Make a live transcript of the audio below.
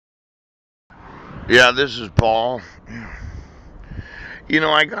Yeah, this is Paul.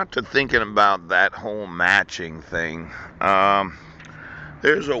 I got to thinking about that whole matching thing. Um,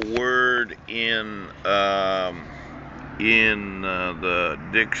 there's a word in the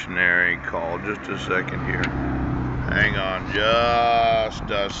dictionary called. Just a second here. Hang on, just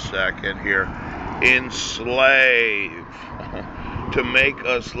a second here. Enslave. To make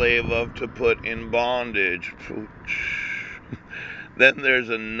a slave of, to put in bondage. Then there's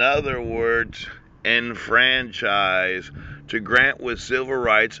another word, enfranchise, to grant with civil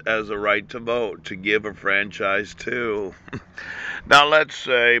rights as a right to vote, to give a franchise to. Now, let's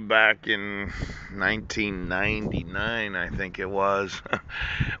say back in 1999, I think it was,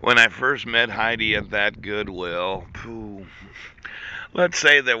 when I first met Heidi at that Goodwill. Let's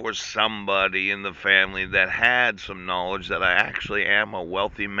say there was somebody in the family that had some knowledge that I actually am a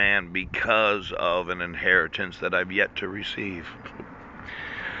wealthy man because of an inheritance that I've yet to receive.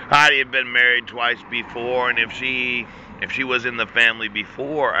 Heidi had been married twice before, and if she was in the family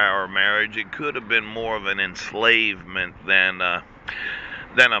before our marriage, it could have been more of an enslavement than a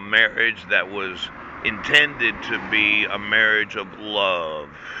marriage that was intended to be a marriage of love.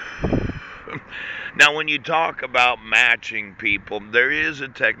 Now, when you talk about matching people, there is a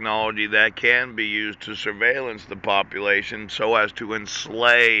technology that can be used to surveillance the population so as to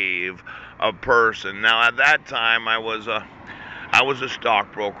enslave a person. Now, at that time, I was a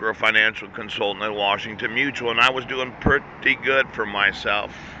stockbroker, a financial consultant at Washington Mutual, and I was doing pretty good for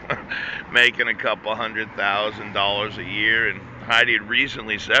myself, making a couple $100,000 a year. And Heidi had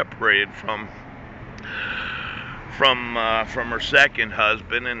recently separated from her second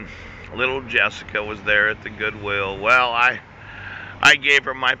husband, and little Jessica was there at the Goodwill. Well, I gave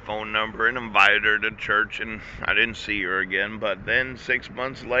her my phone number and invited her to church, and I didn't see her again. But then 6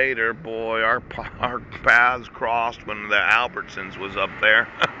 months later, boy, our paths crossed when the Albertsons was up there.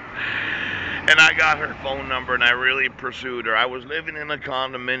 And I got her phone number, and I really pursued her. I was living in a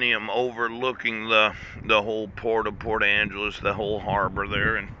condominium overlooking the whole port of Port Angeles, the whole harbor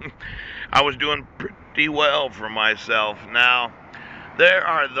there, and I was doing pretty well for myself. Now, there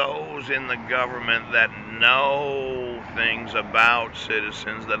are those in the government that know things about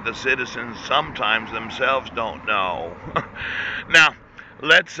citizens that the citizens sometimes themselves don't know. Now,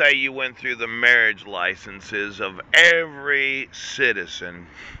 let's say you went through the marriage licenses of every citizen.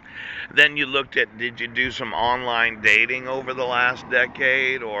 Then you looked at, did you do some online dating over the last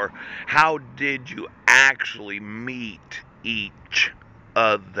decade? Or how did you actually meet each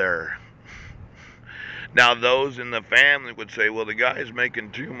other? Now, those in the family would say, well, the guy's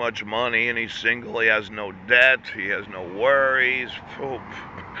making too much money and he's single, he has no debt, he has no worries.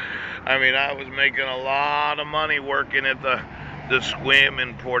 I mean, I was making a lot of money working at the Swim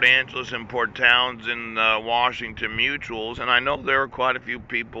in Port Angeles and Port Townsend, Washington Mutuals, and I know there are quite a few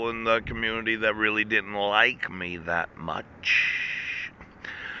people in the community that really didn't like me that much.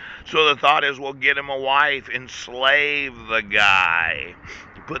 So the thought is, we'll get him a wife, enslave the guy,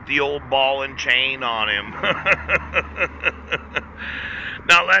 put the old ball and chain on him.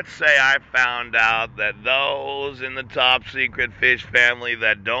 Now, let's say I found out that those in the top secret fish family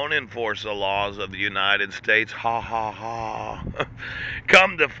that don't enforce the laws of the United States, ha ha ha,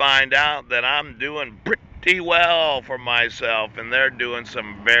 come to find out that I'm doing pretty well for myself, and they're doing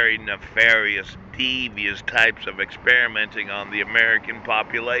some very nefarious, devious types of experimenting on the American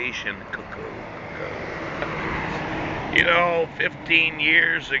population. 15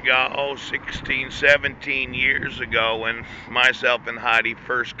 years ago, 16, 17 years ago, when myself and Heidi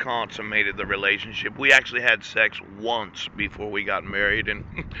first consummated the relationship, we actually had sex once before we got married, and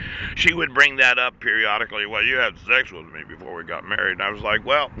she would bring that up periodically. Well, you had sex with me before we got married. And I was like,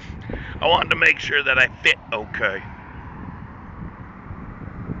 well, I wanted to make sure that I fit okay.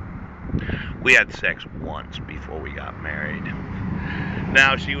 We had sex once before we got married.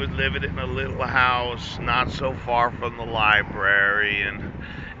 Now, she was living in a little house not so far from the library, and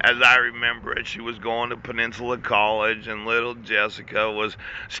as I remember it, she was going to Peninsula College, and little Jessica was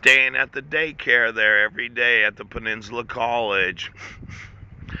staying at the daycare there every day at the Peninsula College.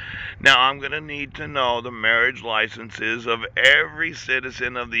 Now, I'm going to need to know the marriage licenses of every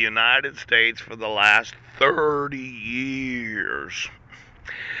citizen of the United States for the last 30 years.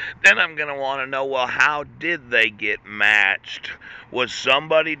 Then I'm going to want to know, well, how did they get matched? Was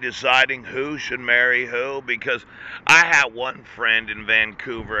somebody deciding who should marry who? Because I had one friend in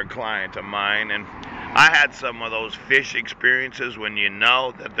Vancouver, a client of mine, and I had some of those fish experiences when you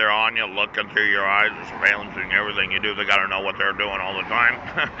know that they're on you, looking through your eyes, surveillancing everything you do. They got to know what they're doing all the time.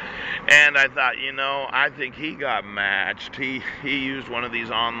 And I thought, I think he got matched. He used one of these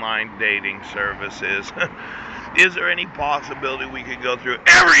online dating services. Is there any possibility we could go through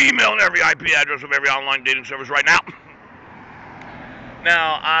every email and every IP address of every online dating service right now?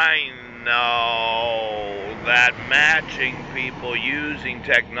 Now, I know that matching people using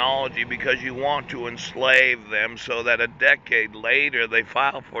technology because you want to enslave them so that a decade later they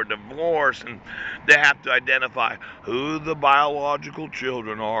file for divorce and they have to identify who the biological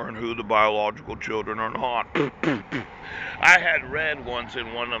children are and who the biological children are not. I had read once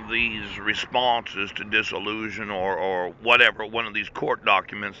in one of these responses to disillusion or whatever, one of these court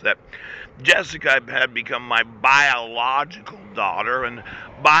documents, that Jessica had become my biological daughter, and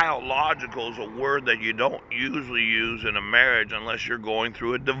biological is a word that you don't usually use in a marriage unless you're going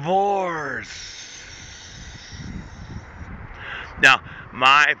through a divorce. Now,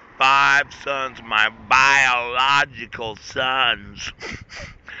 my 5 sons, my biological sons,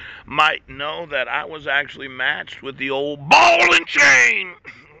 might know that I was actually matched with the old ball and chain.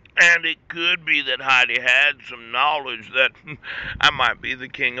 And it could be that Heidi had some knowledge that I might be the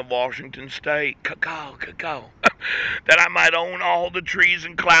king of Washington State. Cacao, cacao. That I might own all the trees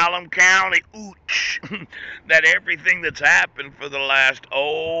in Clallam County. Ooch. That everything that's happened for the last,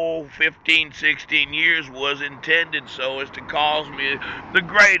 15, 16 years was intended so as to cause me the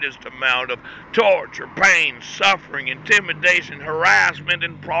greatest amount of torture, pain, suffering, intimidation, harassment,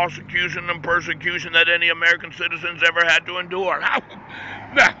 and prosecution and persecution that any American citizens ever had to endure.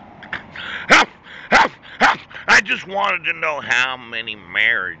 I just wanted to know how many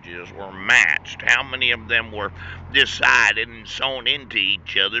marriages were matched, how many of them were decided and sewn into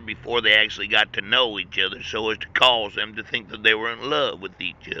each other before they actually got to know each other so as to cause them to think that they were in love with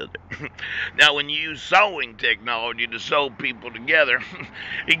each other. Now, when you use sewing technology to sew people together,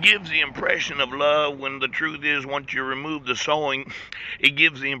 it gives the impression of love when the truth is once you remove the sewing, it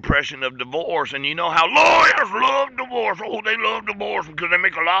gives the impression of divorce. And you know how lawyers love divorce. Oh, they love divorce because they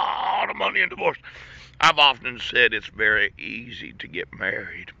make a lot of money in divorce. I've often said it's very easy to get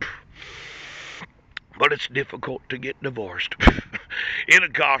married, but it's difficult to get divorced. It'll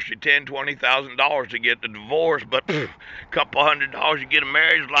cost you $10,000-$20,000 to get the divorce, but a couple $100 you get a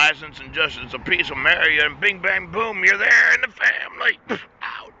marriage license, and just as a piece of marriage, and bing bang boom, you're there in the family.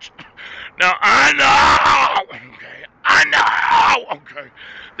 Ouch. Now I know,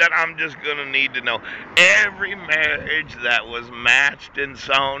 that I'm just gonna need to know every marriage that was matched and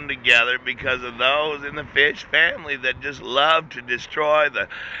sewn together because of those in the Fish family that just love to destroy the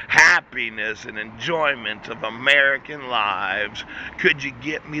happiness and enjoyment of American lives. Could you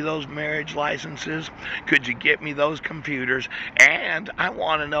get me those marriage licenses? Could you get me those computers? And I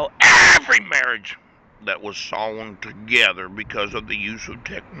want to know every marriage that was sewn together because of the use of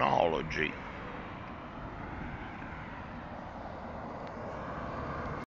technology.